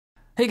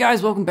Hey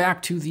guys, welcome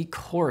back to the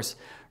course.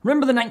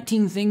 Remember the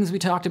 19 things we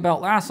talked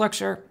about last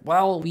lecture?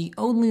 Well, we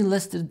only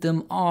listed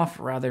them off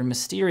rather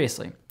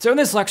mysteriously. So in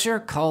this lecture,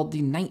 called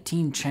the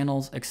 19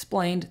 Channels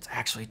Explained, it's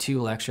actually 2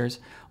 lectures,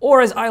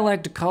 or as I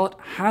like to call it,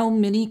 how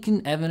many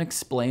can Evan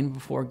explain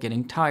before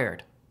getting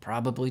tired?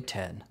 Probably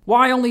 10.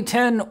 Why only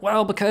 10?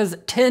 Well, because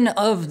 10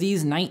 of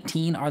these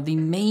 19 are the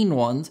main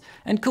ones,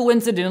 and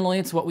coincidentally,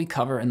 it's what we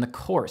cover in the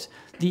course.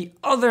 The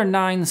other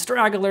 9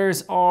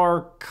 stragglers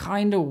are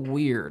kinda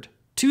weird.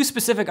 Too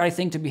specific, I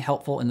think, to be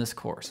helpful in this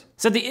course.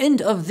 So at the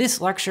end of this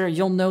lecture,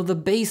 you'll know the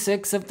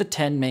basics of the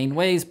 10 main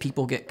ways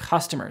people get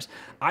customers.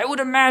 I would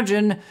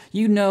imagine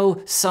you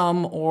know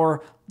some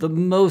or the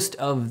most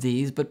of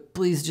these, but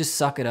please just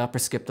suck it up or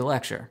skip the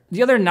lecture.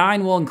 The other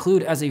 9 will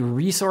include as a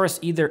resource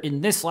either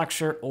in this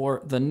lecture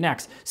or the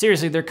next.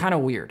 Seriously, they're kind of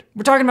weird.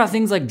 We're talking about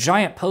things like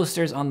giant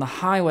posters on the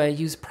highway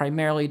used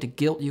primarily to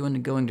guilt you into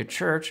going to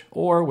church,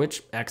 or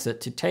which exit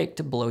to take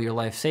to blow your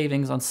life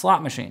savings on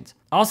slot machines,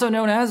 also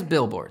known as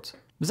billboards.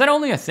 Is that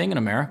only a thing in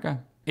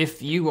America?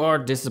 If you are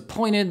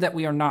disappointed that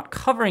we are not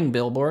covering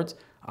billboards,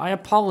 I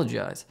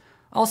apologize.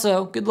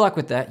 Also, good luck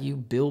with that, you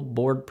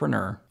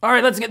billboardpreneur. All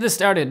right, let's get this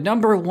started.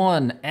 Number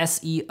 1,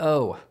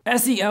 SEO.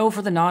 SEO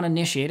for the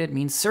non-initiated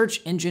means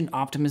search engine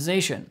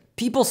optimization.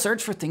 People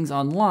search for things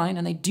online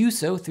and they do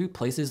so through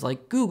places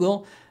like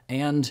Google,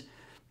 and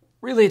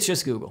really it's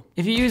just Google.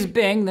 If you use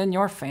Bing, then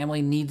your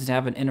family needs to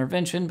have an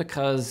intervention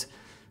because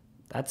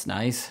that's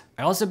nice.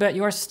 I also bet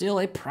you are still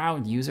a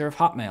proud user of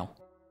Hotmail.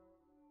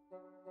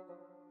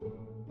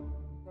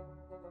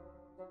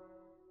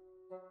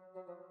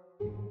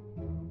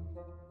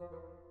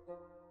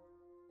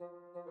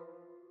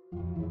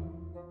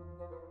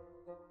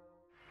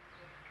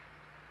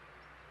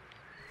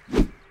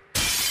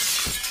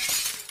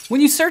 When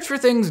you search for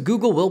things,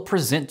 Google will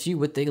present you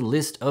with a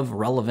list of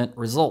relevant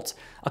results.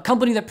 A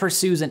company that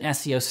pursues an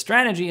SEO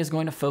strategy is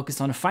going to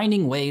focus on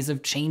finding ways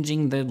of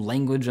changing the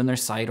language on their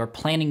site or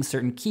planning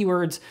certain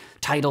keywords,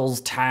 titles,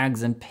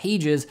 tags, and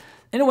pages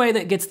in a way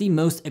that gets the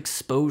most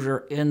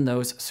exposure in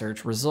those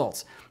search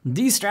results.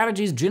 These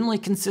strategies generally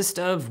consist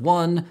of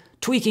 1,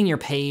 tweaking your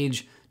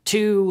page,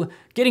 2,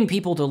 getting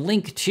people to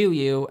link to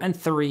you, and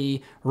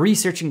 3,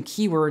 researching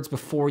keywords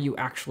before you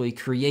actually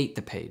create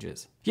the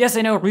pages. Yes,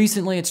 I know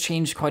recently it's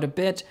changed quite a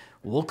bit.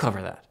 We'll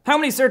cover that. How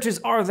many searches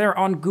are there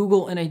on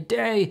Google in a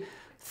day?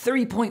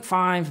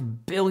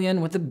 3.5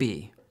 billion with a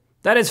B.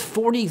 That is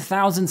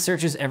 40,000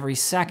 searches every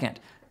second.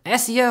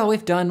 SEO,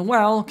 if done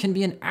well, can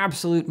be an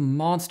absolute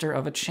monster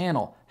of a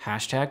channel.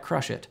 Hashtag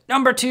crush it.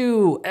 Number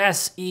 2,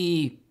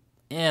 SEM.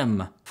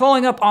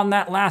 Following up on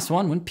that last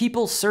one, when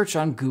people search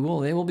on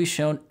Google, they will be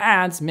shown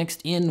ads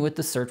mixed in with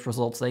the search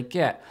results they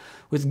get.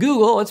 With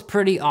Google, it's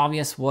pretty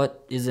obvious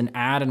what is an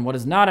ad and what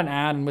is not an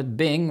ad, and with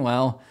Bing,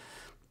 well,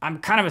 I'm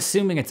kind of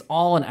assuming it's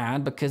all an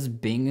ad because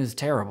Bing is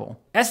terrible.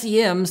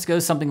 SEMs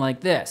goes something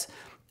like this.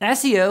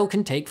 SEO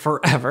can take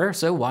forever,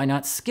 so why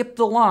not skip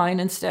the line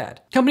instead?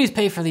 Companies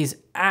pay for these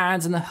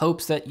ads in the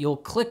hopes that you'll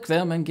click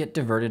them and get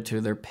diverted to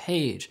their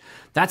page.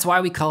 That's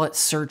why we call it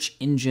search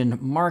engine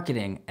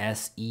marketing,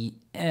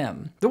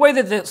 SEM. The way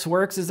that this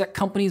works is that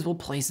companies will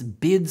place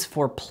bids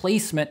for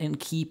placement in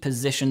key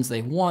positions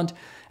they want,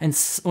 and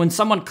when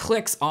someone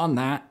clicks on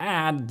that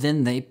ad,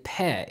 then they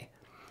pay.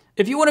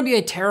 If you want to be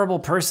a terrible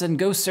person,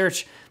 go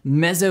search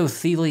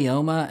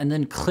mesothelioma and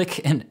then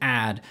click an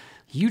ad.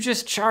 You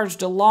just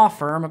charged a law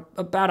firm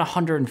about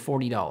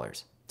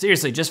 $140.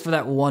 Seriously, just for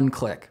that one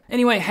click.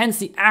 Anyway, hence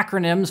the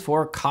acronyms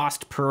for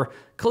cost per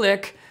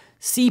click,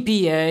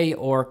 CPA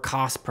or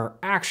cost per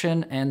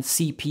action, and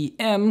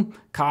CPM,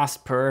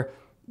 cost per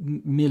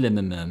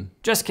millimum.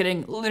 Just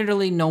kidding,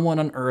 literally no one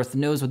on earth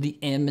knows what the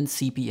M in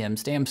CPM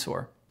stands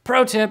for.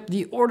 Pro tip,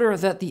 the order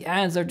that the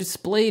ads are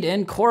displayed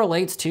in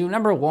correlates to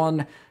number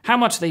 1, how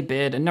much they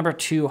bid, and number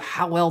 2,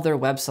 how well their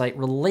website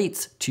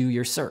relates to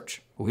your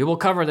search. We will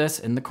cover this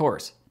in the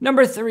course.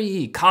 Number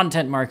 3,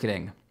 content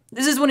marketing.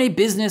 This is when a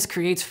business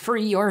creates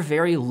free or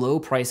very low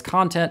price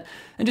content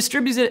and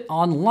distributes it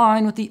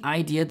online with the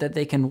idea that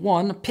they can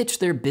 1, pitch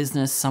their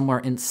business somewhere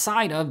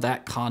inside of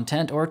that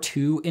content, or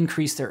 2,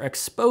 increase their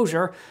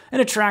exposure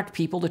and attract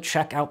people to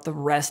check out the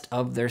rest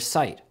of their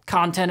site.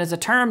 Content is a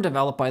term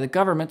developed by the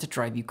government to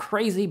drive you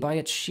crazy by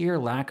its sheer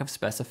lack of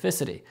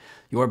specificity.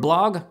 Your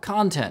blog,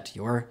 content.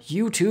 Your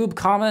YouTube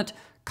comment,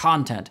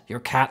 content. Your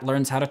cat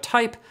learns how to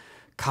type,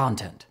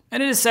 content.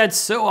 And it is said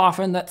so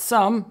often that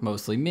some,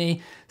 mostly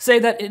me, say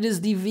that it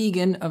is the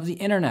vegan of the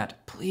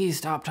internet. Please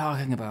stop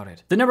talking about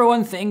it. The number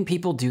 1 thing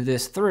people do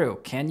this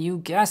through, can you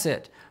guess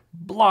it?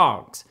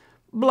 Blogs.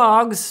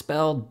 Blogs,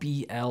 spelled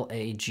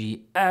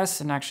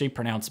B-L-A-G-S and actually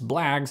pronounced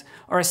blags,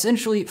 are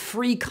essentially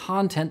free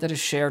content that is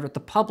shared with the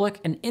public,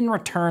 and in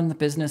return the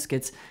business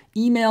gets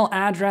email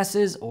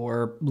addresses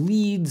or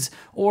leads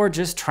or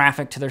just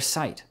traffic to their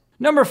site.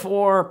 Number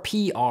 4,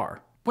 PR.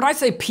 When I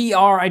say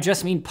PR, I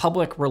just mean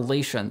public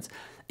relations.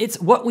 It's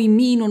what we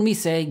mean when we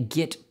say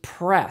get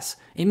press.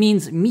 It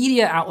means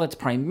media outlets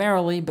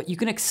primarily, but you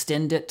can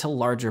extend it to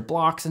larger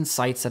blocks and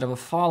sites that have a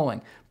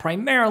following.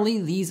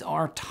 Primarily, these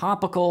are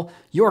topical,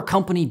 your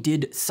company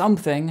did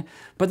something,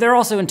 but there are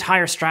also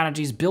entire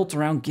strategies built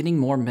around getting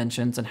more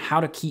mentions and how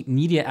to keep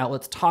media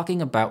outlets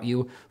talking about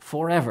you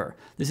forever.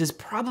 This is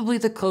probably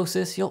the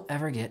closest you'll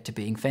ever get to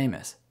being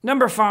famous.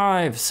 Number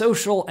 5,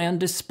 social and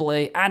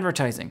display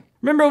advertising.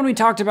 Remember when we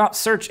talked about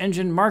search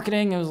engine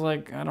marketing? It was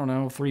like, I don't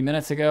know, 3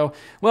 minutes ago.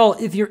 Well,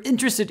 if you're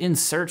interested in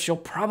search, you'll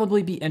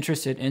probably be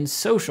interested in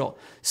social.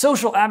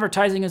 Social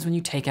advertising is when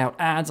you take out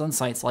ads on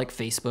sites like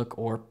Facebook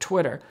or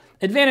Twitter.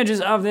 Advantages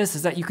of this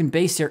is that you can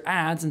base your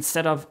ads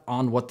instead of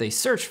on what they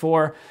search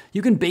for,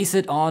 you can base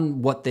it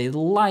on what they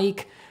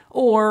like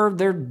or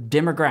their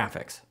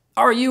demographics.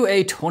 Are you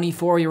a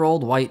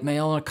 24-year-old white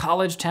male in a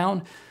college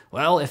town?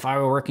 Well, if I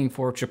were working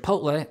for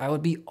Chipotle, I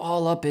would be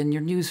all up in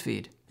your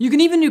newsfeed. You can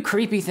even do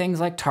creepy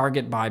things like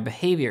target by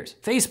behaviors.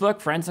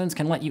 Facebook, for instance,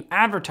 can let you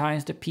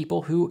advertise to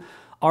people who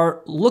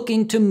are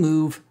looking to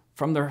move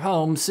from their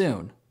home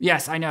soon.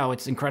 Yes, I know,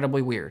 it's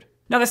incredibly weird.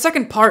 Now, the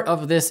second part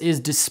of this is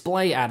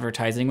display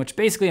advertising, which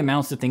basically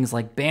amounts to things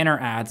like banner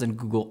ads and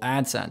Google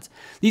AdSense.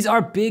 These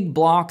are big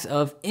blocks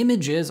of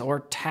images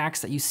or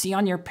text that you see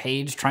on your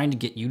page trying to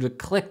get you to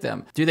click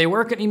them. Do they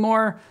work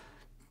anymore?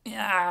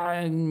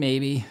 Yeah,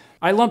 maybe.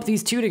 I lump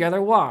these two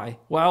together, why?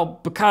 Well,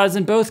 because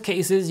in both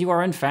cases, you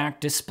are in fact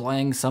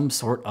displaying some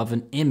sort of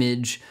an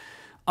image,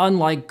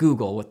 unlike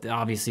Google, with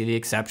obviously the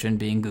exception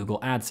being Google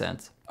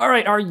AdSense. All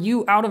right, are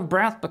you out of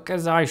breath?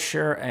 Because I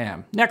sure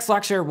am. Next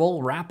lecture,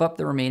 we'll wrap up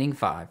the remaining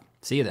 5.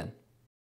 See you then.